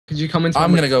Could you come into?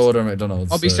 I'm gonna go order a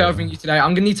McDonald's. I'll be serving you today.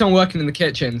 I'm gonna need someone working in the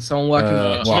kitchen. Someone working.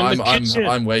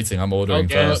 Well, I'm waiting. I'm ordering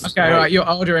first. Okay, right. You're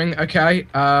ordering. Okay.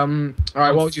 All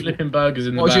right. What would you? Flipping burgers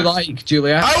in the What would you like,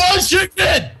 Julia? I want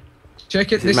chicken.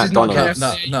 Chicken. This is not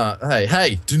KFC. No.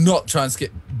 Hey. Do not try and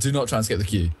skip the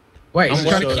queue. Wait, is it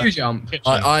trying to queue jump?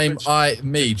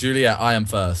 Juliet. I am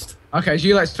first. Okay,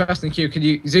 Juliet's first in the queue. Could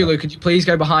you, Zulu? Could you please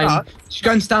go behind? Just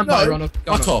go and stand by Ronald.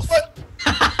 Fuck off.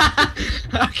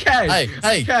 Okay.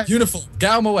 Hey, uniform.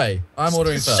 Get out of my way. I'm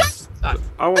ordering first.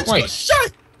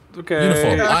 Shut. Okay.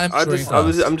 Uniform.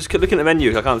 I'm just looking at the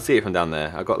menu. I can't see it from down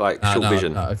there. I've got like short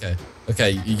vision.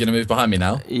 Okay. You gonna move behind me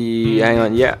now? Hang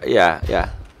on. Yeah.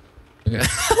 Okay.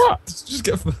 What? Just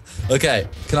get. Okay.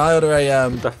 Can I order a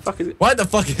What the fuck is it? Why the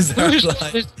fuck is there a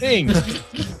line? This thing.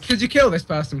 Could you kill this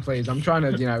person, please? I'm trying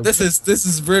to, This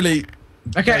is really.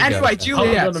 Okay. Anyway,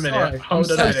 Juliet. Hold on a minute.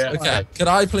 Hold on a minute. Okay. Can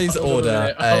I please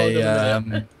order a?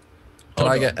 Can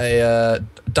I get a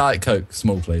Diet Coke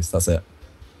small, please? That's it.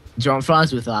 Do you want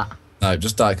fries with that? No,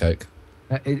 just Diet Coke.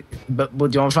 But do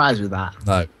you want fries with that?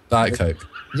 No, Diet Coke.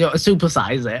 Do you want to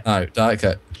supersize it? No, Diet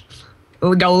Coke.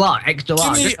 We'll go large, extra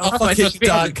large. Give me a fucking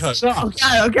Diet Coke.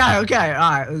 Okay.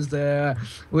 Alright,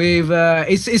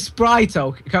 it's Sprite,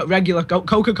 regular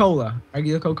Coca-Cola.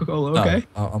 Regular Coca-Cola, okay?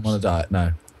 No, I'm on a diet,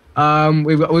 no.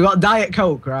 We've got Diet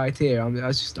Coke right here.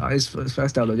 It's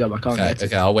first out of the job, I can't get it.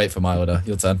 Okay, I'll wait for my order.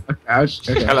 Your turn.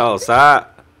 Okay. Hello, sir.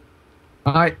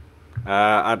 Alright. Can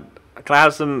I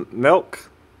have some milk?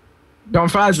 You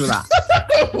want fries with that?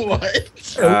 What?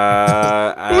 Who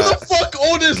the fuck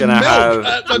orders milk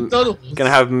at McDonald's? Can I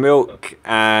have milk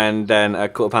and then a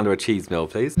quarter pounder of cheese meal,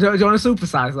 please? Do you want to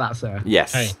supersize that, sir?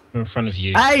 Yes. Hey, we're in front of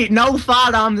you. Hey, no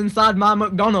firearms inside my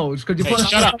McDonald's. Could you put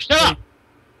Shut up!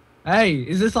 Hey,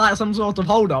 is this like some sort of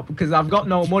hold up? Because I've got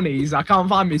no monies. I can't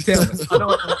find me till.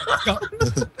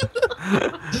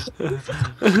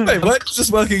 Wait, we're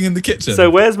just working in the kitchen. So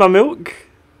where's my milk?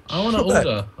 I want to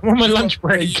order. I'm on my lunch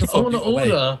break. I want to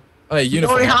order. Hey, You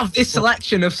only have this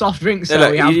selection of soft drinks. Yeah,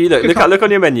 look on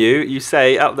your menu. You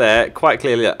say up there quite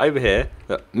clearly, over here,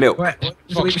 look, milk,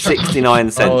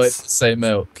 69 cents. Oh, it's say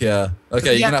milk, yeah.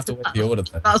 Okay, you're gonna have to wait the order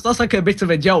then. That's like a bit of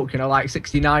a joke, like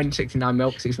 69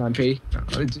 milk, 69p.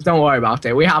 Just don't worry about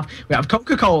it. We have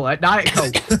Coca-Cola, Diet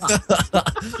Coke.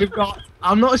 We've got.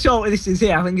 I'm not sure what this is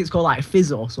here. I think it's called like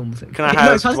fizz or something. Can I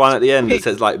have one at the end that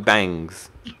says like bangs?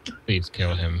 Please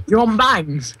kill him. You want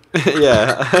bangs?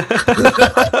 Yeah.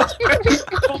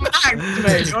 Bangs,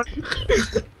 mate.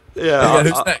 Yeah.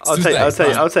 I'll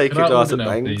take a glass of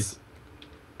bangs. Please?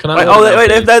 Can I? Wait,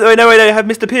 they have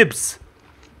Mr. Pibbs.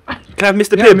 Can I have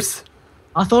Mr. Pibbs?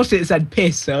 I thought it said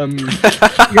piss. Wait,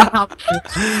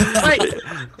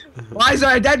 why is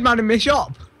there a dead man in my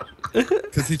shop?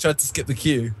 Because he tried to skip the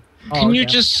queue. Can you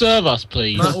just serve us,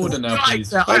 please? Can I order now,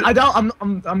 please? I don't.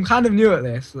 I'm kind of new at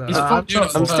this. I'm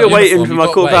still waiting for my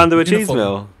quarter pounder with cheese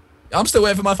meal. I'm still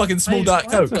waiting for my fucking small Diet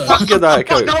Coke. Fuck your Diet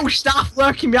Coke. No staff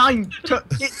working behind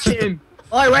kitchen.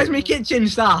 Oi, where's my kitchen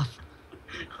staff?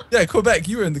 Yeah, Quebec,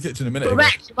 you were in the kitchen a minute ago.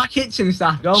 Quebec, my kitchen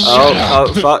staff. Go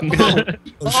Oh, fuck.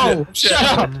 Shut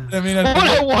up. What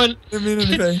I want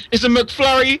is a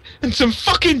McFlurry and some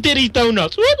fucking Diddy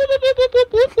donuts.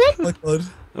 Oh my god.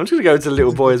 I'm just gonna go to the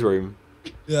little boy's room.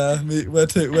 Yeah, where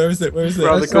to? Where is it?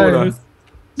 Around the corner.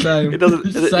 Same. It doesn't.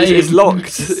 It's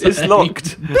locked. It's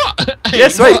locked.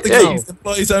 Yes, wait. Hey.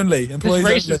 Employees only. Employees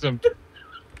racism.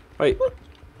 Wait.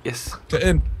 Yes. Get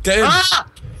in. Get in. Ah!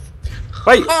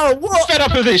 Wait. Oh, what? Fed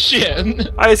up with this shit.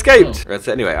 I escaped. Right,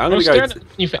 so anyway, I'm gonna go.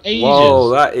 You for ages. Whoa,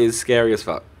 that is scary as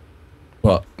fuck.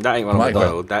 What? That ain't Ronald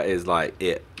McDonald. That is like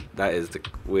it. That is the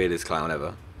weirdest clown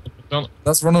ever.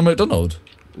 That's Ronald McDonald.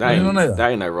 That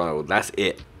ain't no Ronald. That's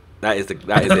it. That is it.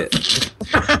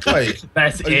 Wait,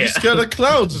 that's are you scared of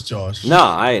clouds, Josh? No,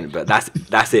 I ain't. But that's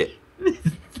it.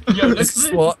 Yo, This is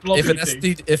what if an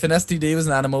STD was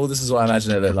an animal. This is what I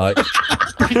imagine it looked like.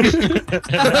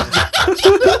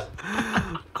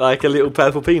 Like a little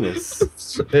purple penis.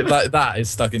 Like that is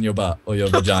stuck in your butt or your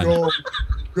vagina.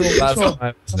 That's what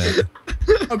I imagine it.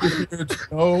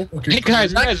 Hey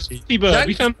guys, Happy Bird.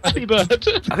 We found Happy Bird.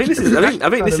 I think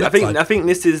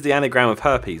this is the anagram of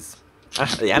herpes.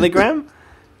 The anagram?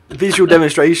 Visual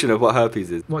demonstration of what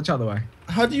herpes is. Watch out the way.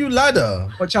 How do you ladder?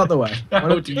 Watch out the way.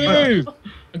 How do you?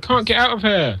 I can't get out of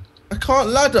here. I can't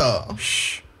ladder.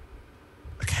 Shh.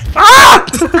 Okay. Ah!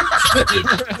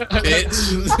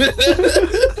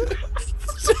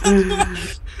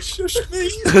 Shush me.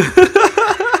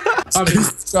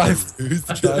 Who's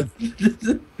the driver?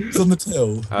 It's on the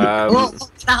till. What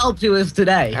can I help you with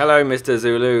today? Hello, Mr.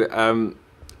 Zulu.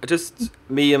 just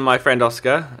me and my friend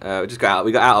Oscar. We just got out.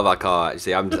 We got out of our car.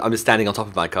 Actually, I'm just standing on top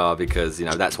of my car because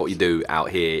that's what you do out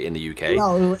here in the UK.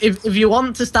 No, if you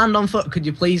want to stand on foot, could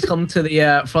you please come to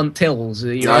the front tills?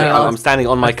 No, I'm standing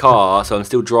on my car, so I'm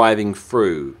still driving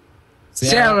through.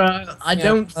 Sarah, I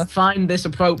don't find this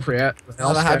appropriate.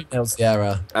 Happy Meal,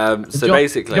 Sierra. So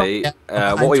basically,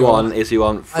 what we want is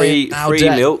free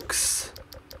milks.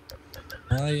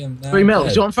 Free milk.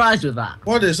 Do you want fries with that?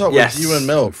 What is up with you and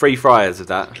milk? Free fries with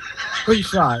that. Free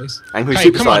fries. And can we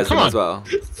supersize them as well?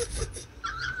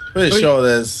 Pretty sure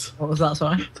there's. What was that?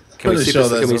 Sorry. Can we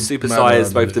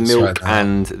supersize both the milk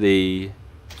and the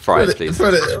fries, please?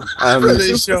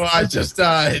 Pretty sure I just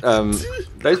died.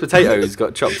 Those potatoes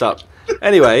got chopped up.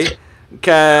 Anyway,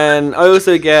 can I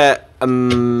also get well,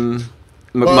 you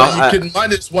can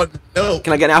 -1 milk.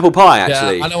 Can I get an apple pie?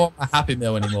 Actually, yeah, I don't want my Happy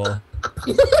Meal anymore.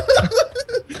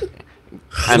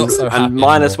 and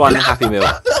 -1 Happy Meal.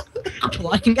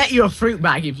 Well, I can get you a fruit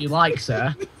bag if you like,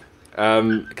 sir.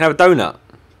 Can I have a donut?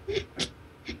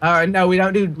 No, we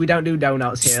don't do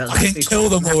donuts here. I can kill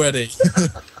them already.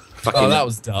 Oh, that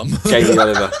was dumb. Jamie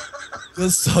Oliver.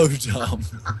 That's so dumb.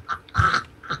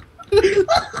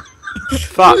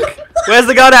 Fuck. Where's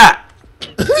the gun at?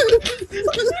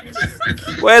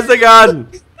 Where's the gun?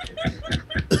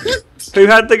 Who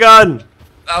had the gun?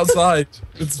 Outside.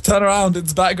 Turn around.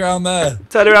 It's background there.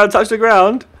 Turn around, touch the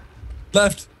ground.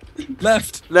 Left.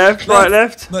 Left, right,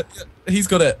 left. No, he's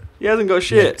got it. He hasn't got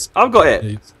shit. Yes. I've got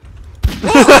it.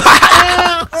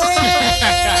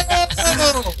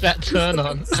 That turn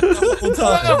on.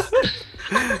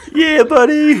 Yeah,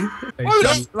 buddy.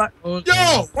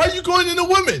 Yo, why are you going in the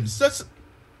women's? That's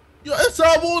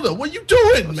our order. What are you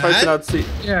doing, man? I'd see.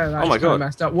 Yeah, that's oh my god.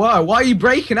 Messed up. Whoa, why are you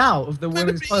breaking out of the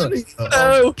women's toilet?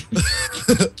 No.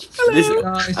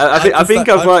 I think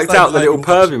I've worked out the little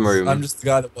perving room. I'm just the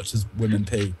guy that watches women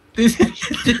pee.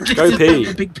 Go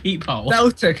pee. Big peephole.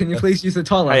 Delta, can you please use the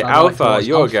toilet? Hey, Alpha,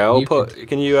 you're a girl.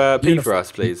 Can you pee for us,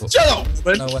 please? Shut up,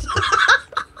 man. No,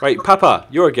 wait, Papa,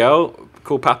 you're a girl.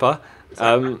 Call Papa.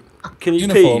 Can you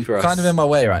pee for us? Kind of in my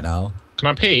way right now. Can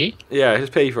I pee? Yeah,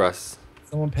 just pee for us.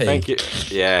 Someone pee. Thank you.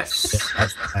 Yes.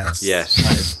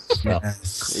 Yes.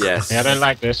 Yes. Yeah, I don't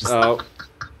like this. Oh.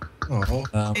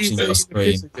 She's on the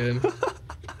screen.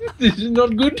 This is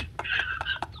not good.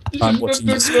 I'm watching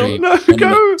the screen. No,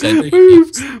 go!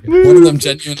 Move! One of them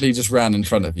genuinely just ran in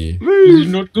front of you. Move! This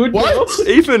is not good. What?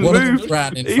 Ethan, One of move! them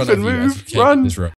ran in front Ethan, of you as move! you came in Run! this room.